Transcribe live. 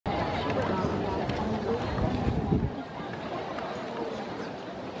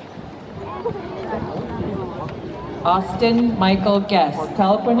Austin Michael Guest,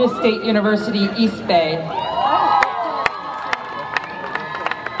 California State University, East Bay.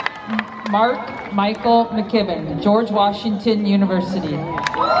 Mark Michael McKibben, George Washington University.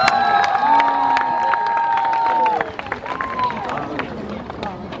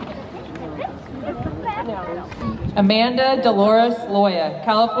 Amanda Dolores Loya,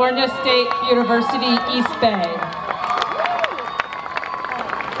 California State University, East Bay.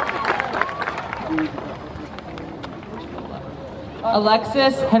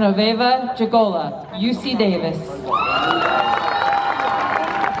 Alexis Genoveva Jagola, UC Davis.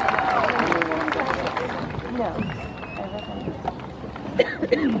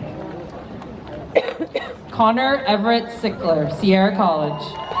 Connor Everett Sickler, Sierra College.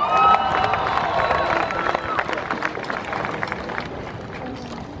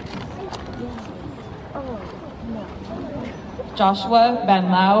 Joshua Van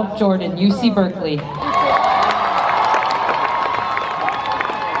Lau Jordan, UC Berkeley.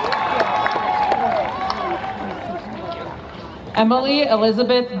 Emily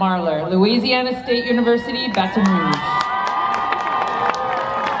Elizabeth Marler, Louisiana State University, Baton Rouge.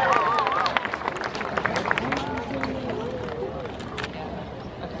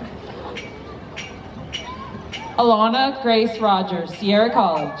 Alana Grace Rogers, Sierra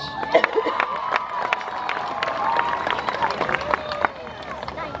College.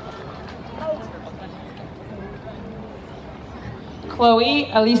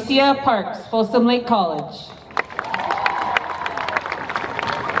 Chloe Alicia Parks, Folsom Lake College.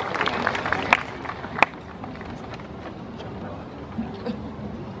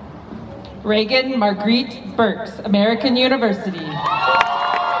 Reagan Marguerite Burks, American University.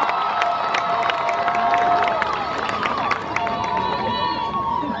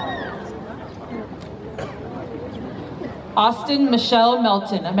 Austin Michelle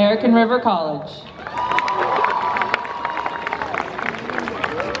Melton, American River College.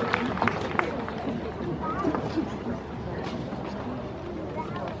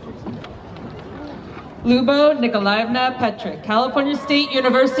 Lubo Nikolaevna Petrick, California State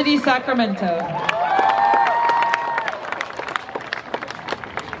University, Sacramento.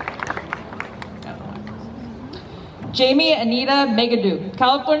 Jamie Anita Megaduke,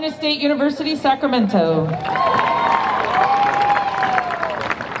 California State University, Sacramento.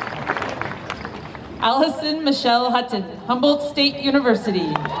 Allison Michelle Hutton, Humboldt State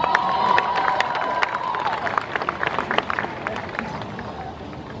University.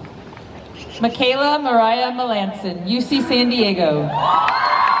 Michaela Mariah Melanson, UC San Diego.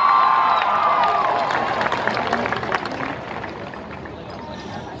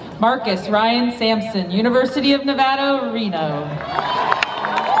 Marcus Ryan Sampson, University of Nevada, Reno.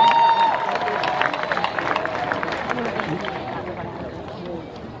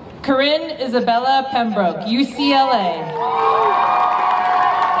 Corinne Isabella Pembroke, UCLA.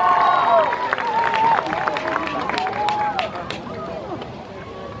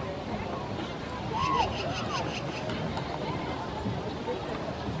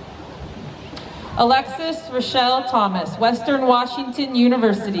 Alexis Rochelle Thomas, Western Washington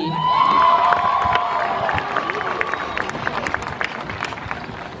University.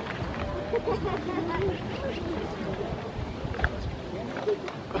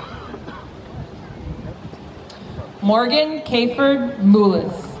 Morgan Kayford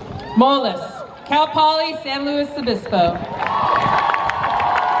Molis, Cal Poly, San Luis Obispo.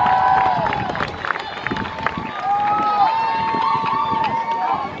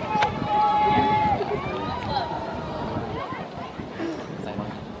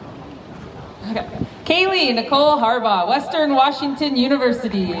 Kaylee Nicole Harbaugh, Western Washington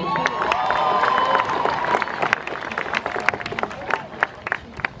University.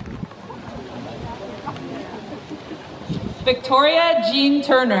 Victoria Jean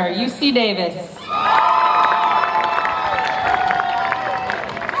Turner, UC Davis.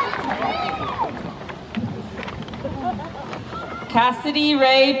 Cassidy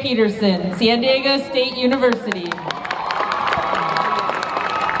Ray Peterson, San Diego State University.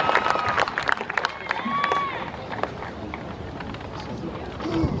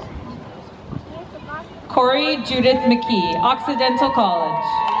 Corey Judith McKee, Occidental College.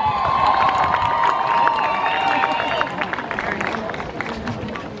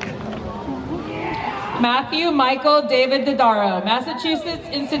 Matthew Michael David Dodaro, Massachusetts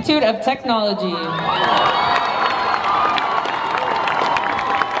Institute of Technology.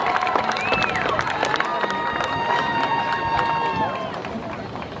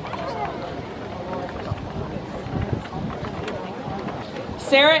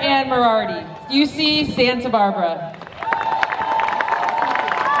 Sarah Ann Morardi, UC Santa Barbara.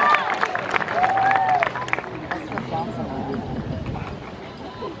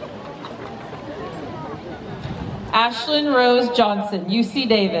 Ashlyn Rose Johnson, UC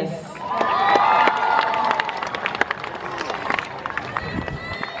Davis.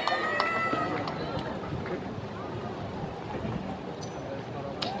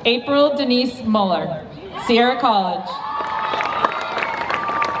 April Denise Muller, Sierra College.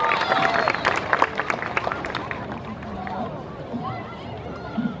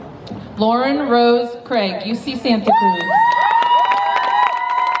 Lauren Rose Craig, UC Santa Cruz.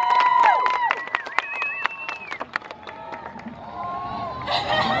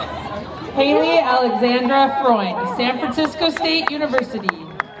 Haley Alexandra Freund, San Francisco State University.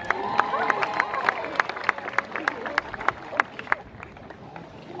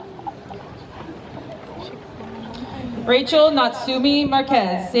 Rachel Natsumi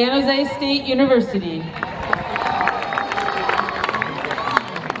Marquez, San Jose State University.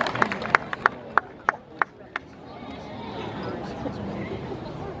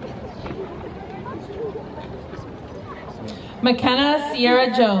 McKenna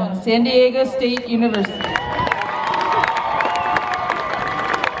Sierra Jones, San Diego State University.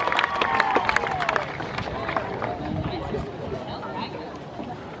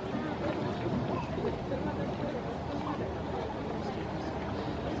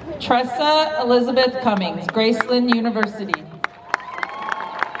 Tressa Elizabeth Cummings, Graceland University.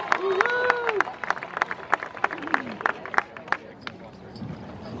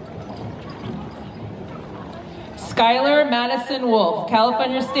 Skylar Madison Wolf,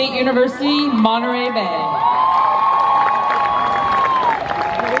 California State University, Monterey Bay.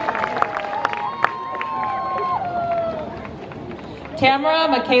 Tamara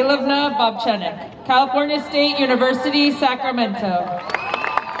Mikhailovna Bobchenik, California State University, Sacramento.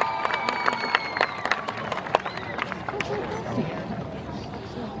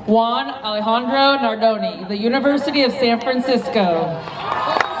 Juan Alejandro Nardoni, the University of San Francisco.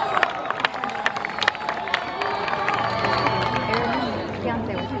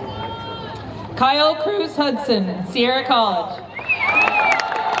 Kyle Cruz Hudson, Sierra College.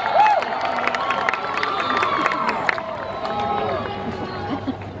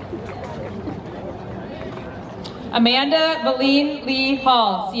 Amanda Valine Lee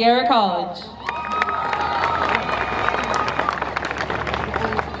Hall, Sierra College.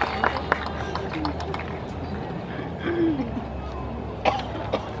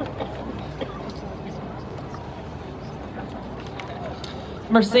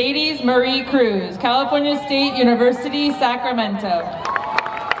 Mercedes Marie Cruz, California State University, Sacramento.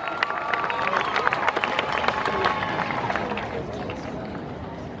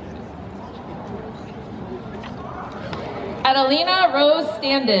 Adelina Rose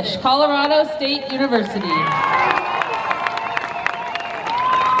Standish, Colorado State University.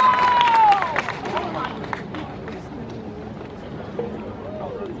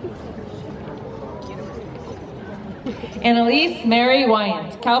 Annalise Mary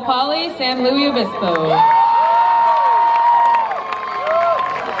Wyant, Cal Poly, San Luis Obispo.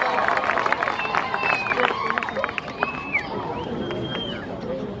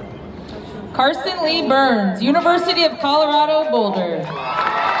 Carson Lee Burns, University of Colorado Boulder.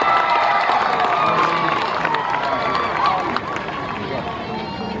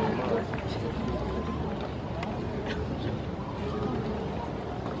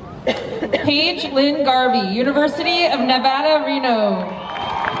 Paige Lynn Garvey, University of Nevada, Reno.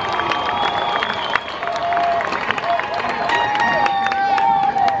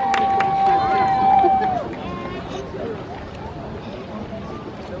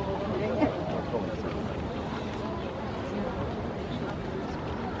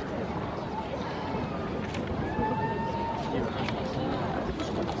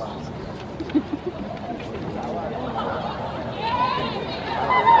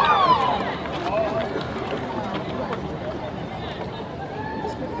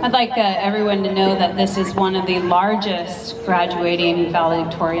 I'd like everyone to know that this is one of the largest graduating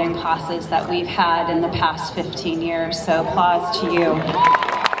valedictorian classes that we've had in the past 15 years, so applause to you.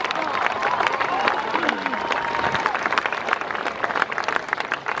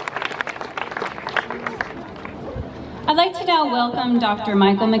 I'd like to now welcome Dr.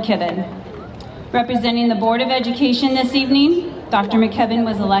 Michael McKibben. Representing the Board of Education this evening, Dr. McKibben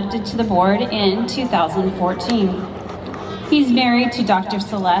was elected to the board in 2014. He's married to Dr.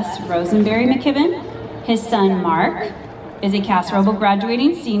 Celeste Rosenberry McKibben. His son, Mark, is a Cass Roble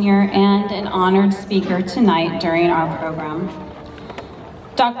graduating senior and an honored speaker tonight during our program.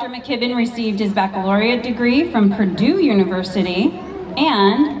 Dr. McKibben received his baccalaureate degree from Purdue University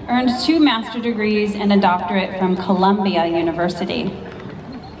and earned 2 master's degrees and a doctorate from Columbia University.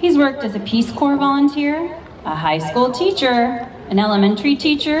 He's worked as a Peace Corps volunteer, a high school teacher, an elementary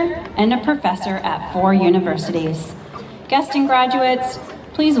teacher, and a professor at 4 universities. Guests and graduates,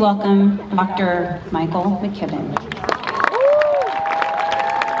 please welcome Dr. Michael McKibben.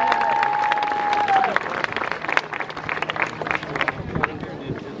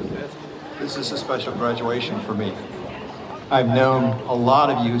 This is a special graduation for me. I've known a lot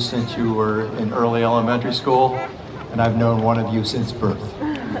of you since you were in early elementary school, and I've known one of you since birth.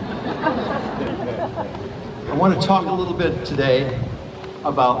 I want to talk a little bit today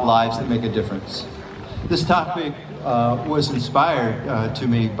about lives that make a difference. This topic was inspired to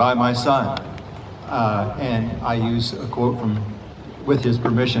me by my son, and I use a quote with his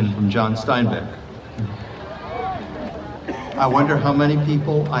permission, from John Steinbeck. I wonder how many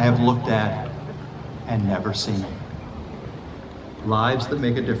people I have looked at and never seen. Lives that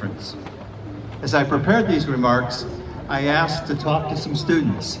make a difference. As I prepared these remarks, I asked to talk to some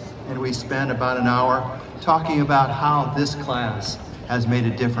students, and we spent about an hour talking about how this class has made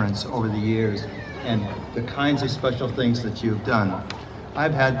a difference over the years and the kinds of special things that you've done.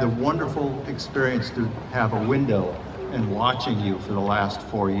 I've had the wonderful experience to have a window and watching you for the last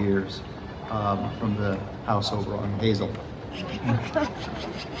 4 years from the house over on Hazel.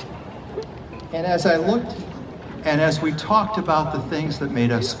 And as I looked, and as we talked about the things that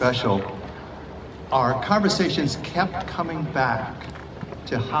made us special, our conversations kept coming back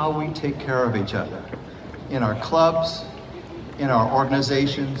to how we take care of each other in our clubs, in our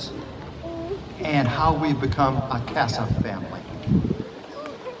organizations, and how we've become a CASA family.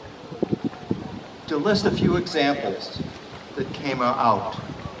 To list a few examples that came out: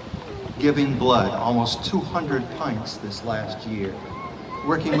 giving blood, almost 200 pints this last year;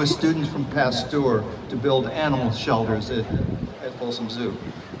 working with students from Pasteur to build animal shelters at Folsom Zoo;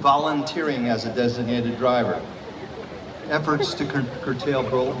 volunteering as a designated driver; efforts to curtail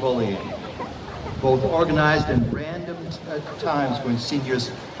bullying, both organized and random times when seniors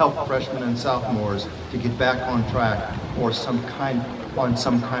help freshmen and sophomores to get back on track or some kind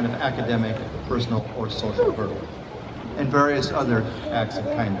of academic, personal, or social hurdle, and various other acts of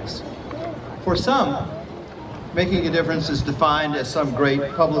kindness. For some, making a difference is defined as some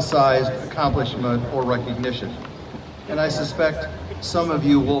great publicized accomplishment or recognition. And I suspect some of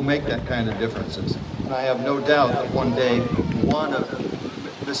you will make that kind of differences. And I have no doubt that one day, one of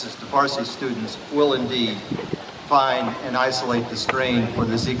Mrs. DeFarcy's students will indeed find and isolate the strain for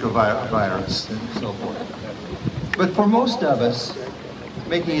the Zika virus and so forth. But for most of us,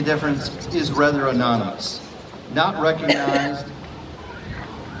 making a difference is rather anonymous, not recognized,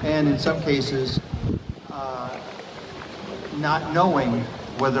 and in some cases, not knowing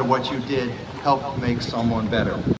whether what you did helped make someone better.